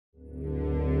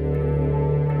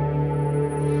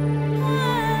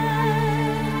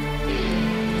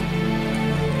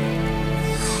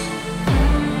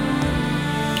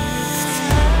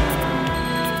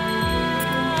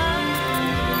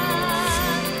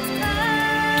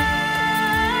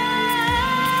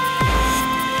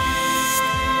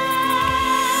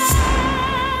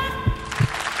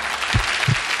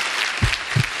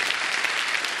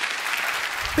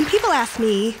ask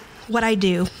me what I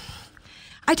do,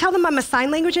 I tell them I'm a sign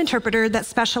language interpreter that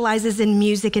specializes in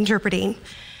music interpreting.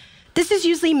 This is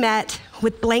usually met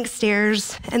with blank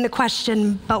stares and the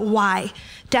question, but why?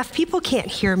 Deaf people can't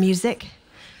hear music,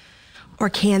 or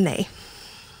can they?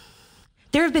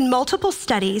 There have been multiple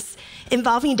studies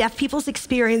involving deaf people's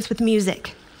experience with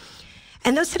music.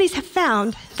 And those studies have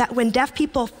found that when deaf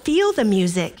people feel the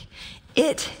music,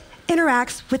 it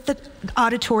interacts with the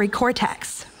auditory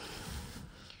cortex.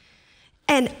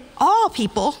 And all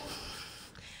people,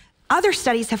 other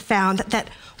studies have found that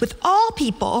with all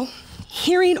people,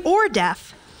 hearing or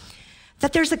deaf,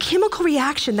 that there's a chemical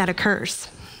reaction that occurs.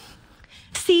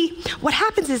 See, what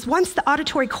happens is once the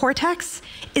auditory cortex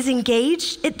is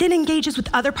engaged, it then engages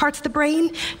with other parts of the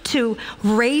brain to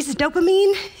raise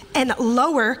dopamine and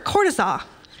lower cortisol.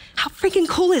 How freaking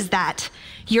cool is that?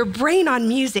 Your brain on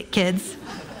music, kids.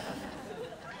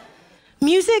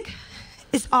 Music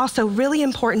is also really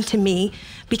important to me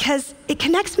because it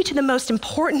connects me to the most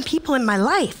important people in my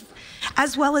life,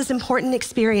 as well as important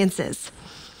experiences.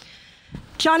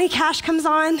 Johnny Cash comes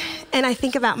on, and I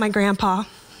think about my grandpa.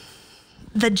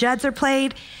 The Judds are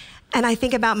played, and I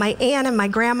think about my aunt and my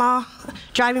grandma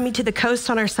driving me to the coast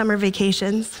on our summer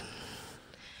vacations.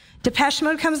 Depeche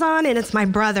Mode comes on, and it's my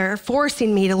brother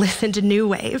forcing me to listen to new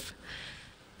wave.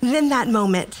 And then that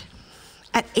moment,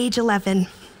 at age 11,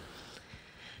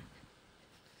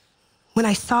 when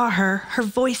I saw her, her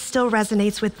voice still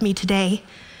resonates with me today.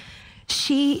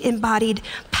 She embodied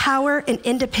power and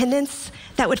independence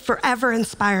that would forever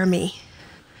inspire me.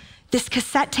 This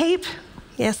cassette tape,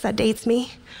 yes, that dates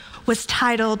me, was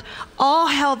titled All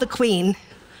Hail the Queen,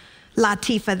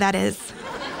 Latifah, that is.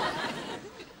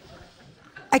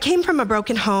 I came from a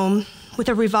broken home with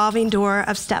a revolving door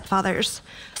of stepfathers,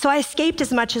 so I escaped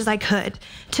as much as I could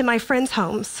to my friends'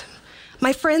 homes.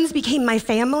 My friends became my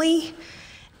family,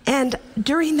 and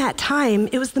during that time,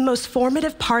 it was the most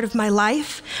formative part of my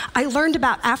life. I learned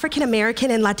about African American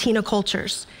and Latino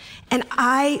cultures, and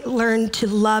I learned to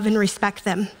love and respect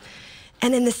them.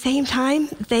 And in the same time,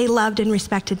 they loved and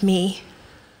respected me.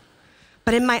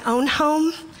 But in my own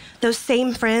home, those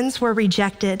same friends were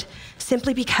rejected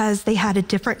simply because they had a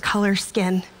different color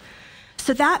skin.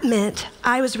 So that meant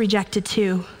I was rejected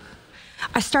too.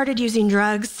 I started using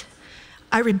drugs.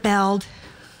 I rebelled.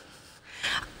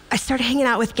 I started hanging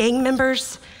out with gang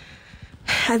members.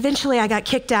 Eventually, I got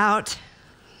kicked out.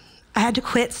 I had to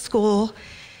quit school,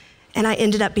 and I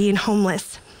ended up being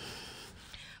homeless.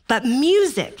 But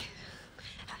music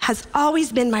has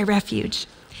always been my refuge,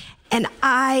 and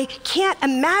I can't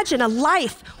imagine a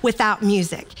life without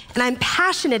music, and I'm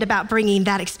passionate about bringing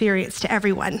that experience to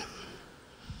everyone.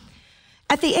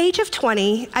 At the age of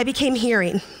 20, I became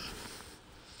hearing.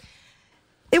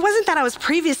 It wasn't that I was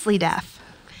previously deaf.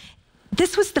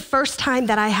 This was the first time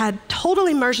that I had total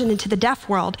immersion into the deaf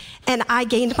world, and I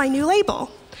gained my new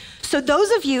label. So those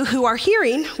of you who are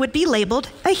hearing would be labeled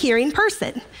a hearing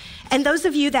person. And those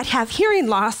of you that have hearing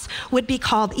loss would be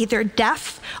called either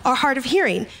deaf or hard of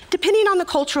hearing, depending on the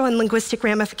cultural and linguistic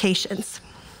ramifications.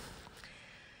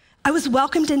 I was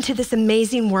welcomed into this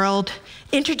amazing world,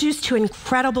 introduced to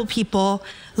incredible people,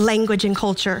 language, and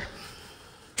culture.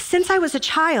 Since I was a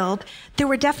child, there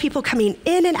were deaf people coming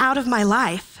in and out of my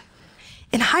life.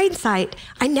 In hindsight,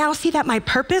 I now see that my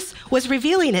purpose was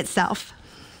revealing itself.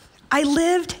 I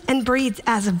lived and breathed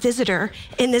as a visitor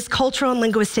in this cultural and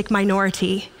linguistic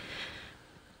minority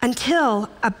until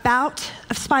a bout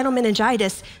of spinal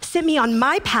meningitis sent me on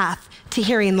my path to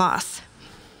hearing loss.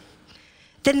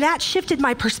 Then that shifted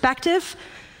my perspective,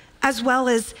 as well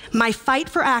as my fight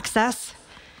for access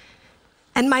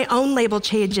and my own label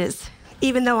changes,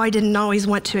 even though I didn't always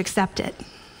want to accept it.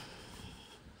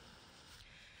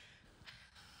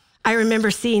 I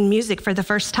remember seeing music for the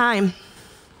first time.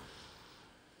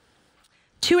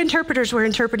 2 interpreters were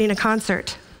interpreting a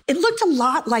concert. It looked a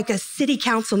lot like a city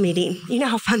council meeting. You know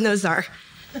how fun those are.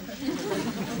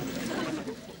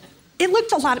 It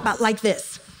looked a lot about like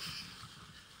this.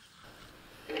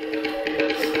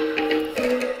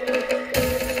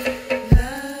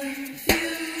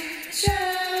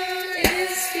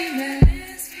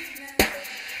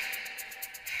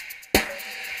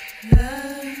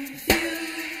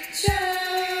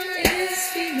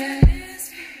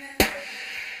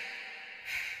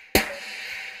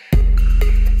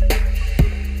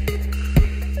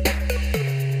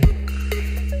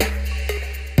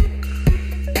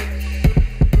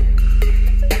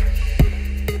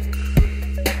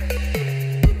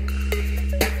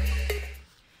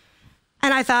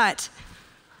 I thought,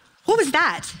 what was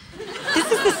that?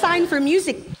 This is the sign for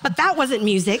music, but that wasn't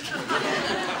music.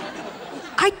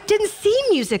 I didn't see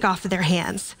music off of their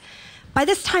hands. By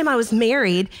this time, I was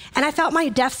married, and I felt my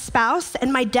deaf spouse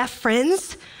and my deaf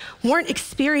friends weren't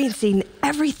experiencing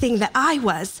everything that I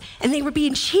was, and they were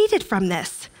being cheated from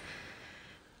this.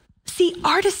 See,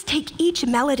 artists take each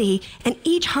melody and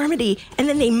each harmony, and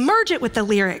then they merge it with the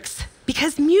lyrics,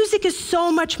 because music is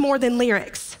so much more than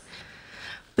lyrics.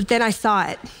 But then I saw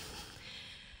it.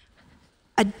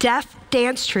 A deaf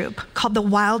dance troupe called the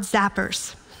Wild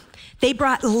Zappers. They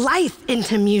brought life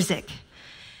into music.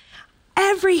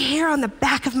 Every hair on the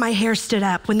back of my hair stood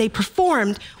up when they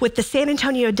performed with the San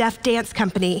Antonio Deaf Dance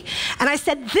Company. And I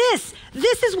said, this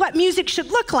is what music should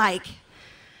look like.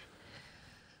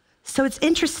 So it's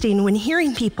interesting when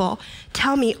hearing people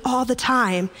tell me all the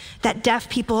time that deaf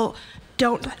people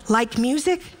don't like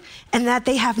music and that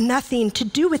they have nothing to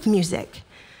do with music.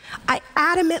 I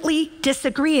adamantly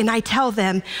disagree, and I tell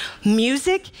them,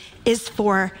 music is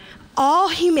for all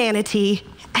humanity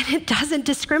and it doesn't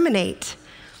discriminate.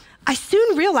 I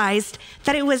soon realized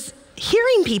that it was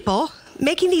hearing people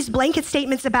making these blanket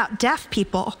statements about deaf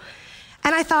people.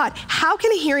 And I thought, how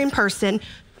can a hearing person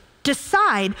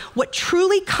decide what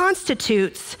truly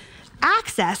constitutes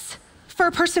access for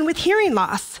a person with hearing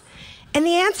loss? And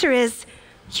the answer is,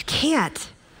 you can't.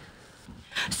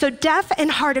 So deaf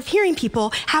and hard of hearing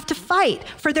people have to fight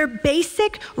for their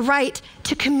basic right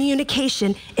to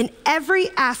communication in every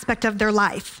aspect of their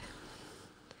life.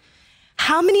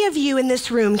 How many of you in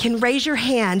this room can raise your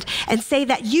hand and say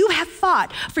that you have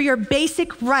fought for your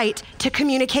basic right to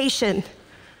communication?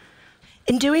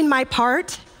 In doing my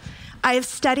part, I have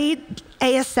studied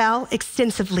ASL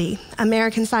extensively,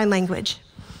 American Sign Language,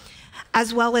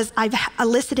 as well as I've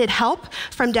elicited help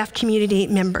from deaf community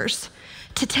members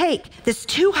to take this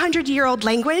 200-year-old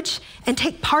language and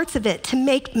take parts of it to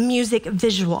make music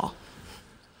visual.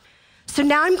 So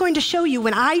now I'm going to show you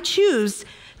when I choose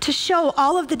to show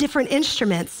all of the different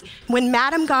instruments when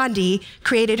Madame Gandhi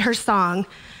created her song,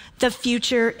 "The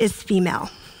Future is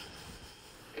Female."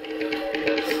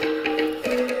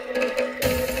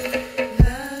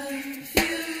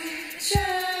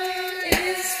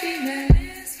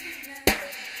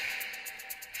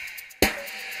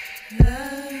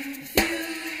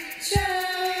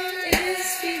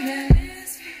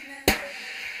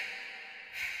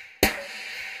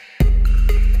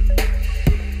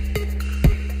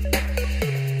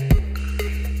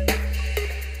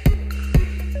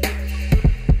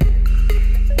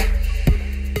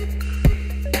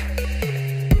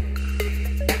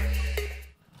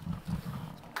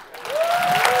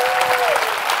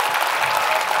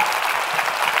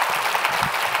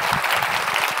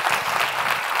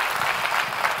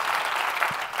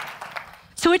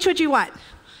 So which would you want?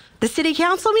 The city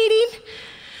council meeting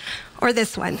or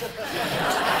this one?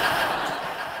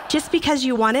 Just because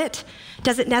you want it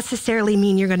doesn't necessarily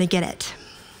mean you're going to get it.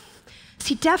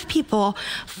 See, deaf people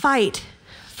fight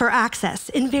for access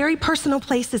in very personal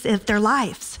places of their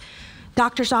lives.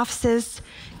 Doctor's offices,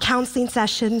 counseling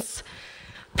sessions,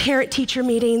 parent-teacher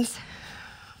meetings.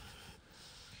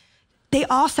 They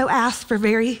also ask for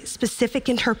very specific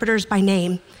interpreters by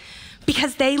name,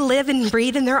 because they live and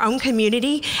breathe in their own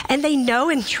community and they know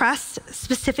and trust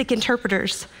specific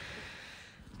interpreters.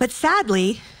 But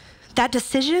sadly, that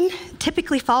decision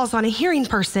typically falls on a hearing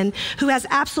person who has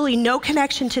absolutely no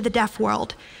connection to the deaf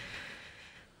world.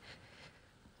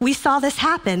 We saw this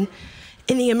happen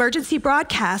in the emergency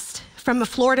broadcast from a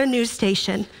Florida news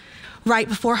station right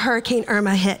before Hurricane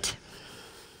Irma hit.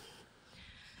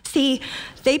 See,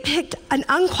 they picked an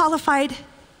unqualified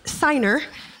signer,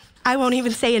 I won't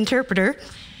even say interpreter,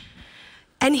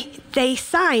 and they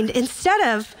signed, instead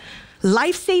of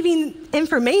life-saving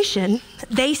information,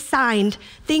 they signed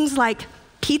things like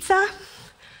pizza,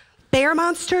 bear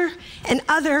monster, and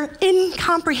other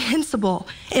incomprehensible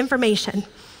information.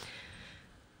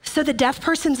 So the deaf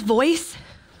person's voice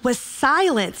was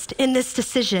silenced in this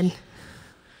decision,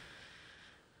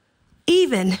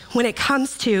 even when it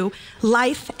comes to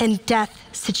life and death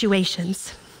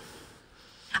situations.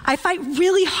 I fight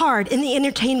really hard in the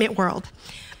entertainment world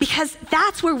because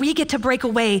that's where we get to break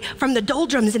away from the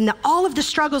doldrums and all of the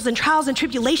struggles and trials and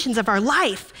tribulations of our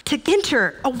life to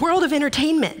enter a world of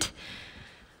entertainment.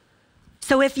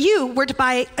 So if you were to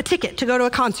buy a ticket to go to a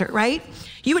concert, right,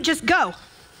 you would just go.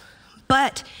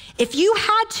 But if you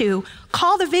had to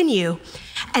call the venue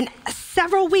and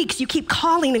several weeks you keep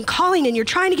calling and you're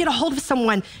trying to get a hold of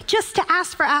someone just to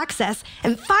ask for access,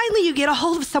 and finally you get a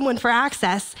hold of someone for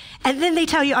access, and then they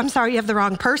tell you, I'm sorry, you have the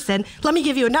wrong person, let me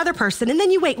give you another person, and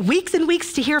then you wait weeks and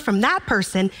weeks to hear from that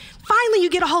person. Finally you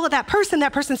get a hold of that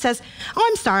person says, oh,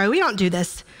 I'm sorry, we don't do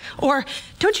this. Or,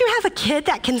 don't you have a kid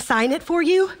that can sign it for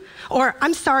you? Or,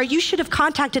 I'm sorry, you should have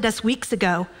contacted us weeks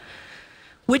ago.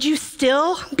 Would you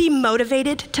still be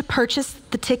motivated to purchase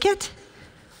the ticket?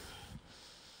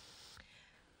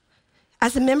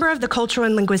 As a member of the cultural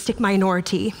and linguistic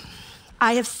minority,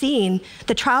 I have seen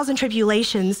the trials and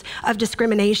tribulations of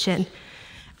discrimination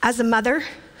as a mother,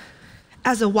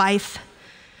 as a wife,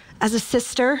 as a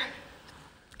sister,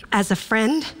 as a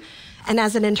friend, and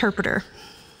as an interpreter.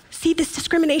 See, this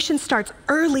discrimination starts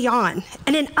early on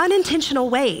and in unintentional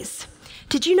ways.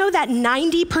 Did you know that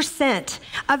 90%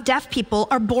 of deaf people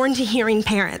are born to hearing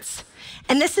parents?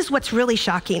 And this is what's really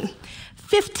shocking.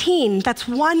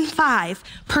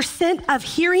 15% of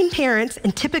hearing parents,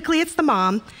 and typically it's the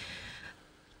mom,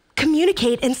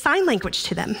 communicate in sign language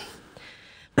to them.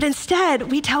 But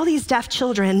instead, we tell these deaf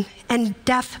children and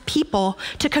deaf people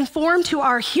to conform to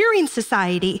our hearing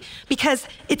society because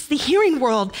it's the hearing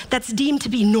world that's deemed to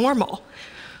be normal.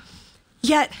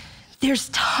 Yet, there's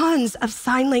tons of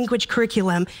sign language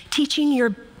curriculum teaching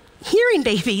your hearing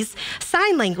babies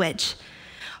sign language.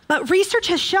 But research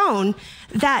has shown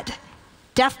that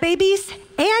deaf babies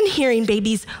and hearing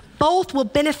babies both will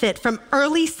benefit from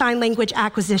early sign language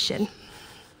acquisition.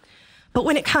 But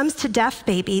when it comes to deaf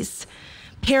babies,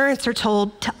 parents are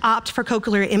told to opt for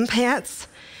cochlear implants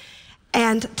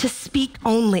and to speak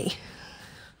only,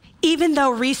 even though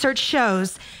research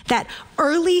shows that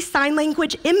early sign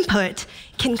language input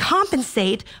can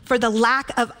compensate for the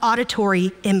lack of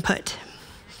auditory input.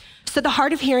 So the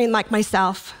hard of hearing, like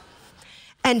myself,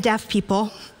 and deaf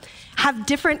people have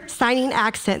different signing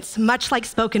accents, much like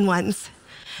spoken ones.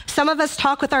 Some of us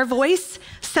talk with our voice,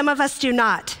 some of us do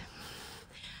not.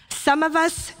 Some of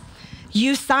us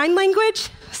use sign language,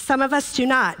 some of us do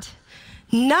not.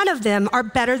 None of them are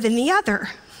better than the other,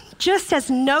 just as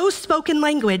no spoken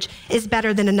language is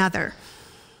better than another.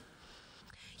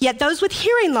 Yet those with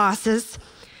hearing losses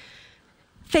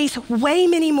face way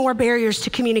many more barriers to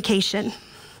communication.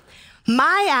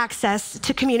 My access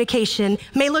to communication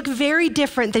may look very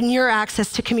different than your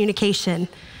access to communication.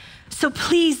 So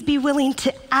please be willing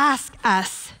to ask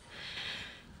us,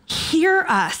 hear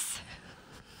us.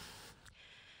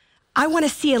 I want to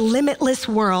see a limitless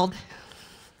world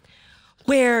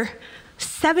where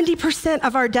 70%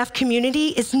 of our deaf community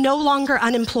is no longer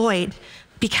unemployed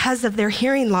because of their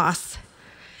hearing loss.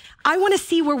 I want to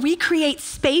see where we create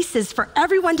spaces for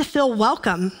everyone to feel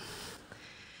welcome.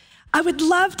 I would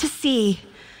love to see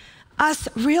us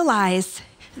realize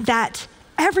that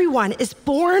everyone is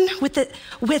born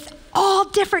with all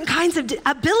different kinds of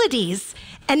abilities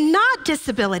and not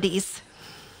disabilities.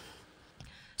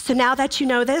 So now that you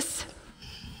know this,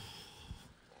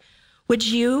 would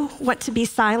you want to be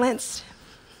silenced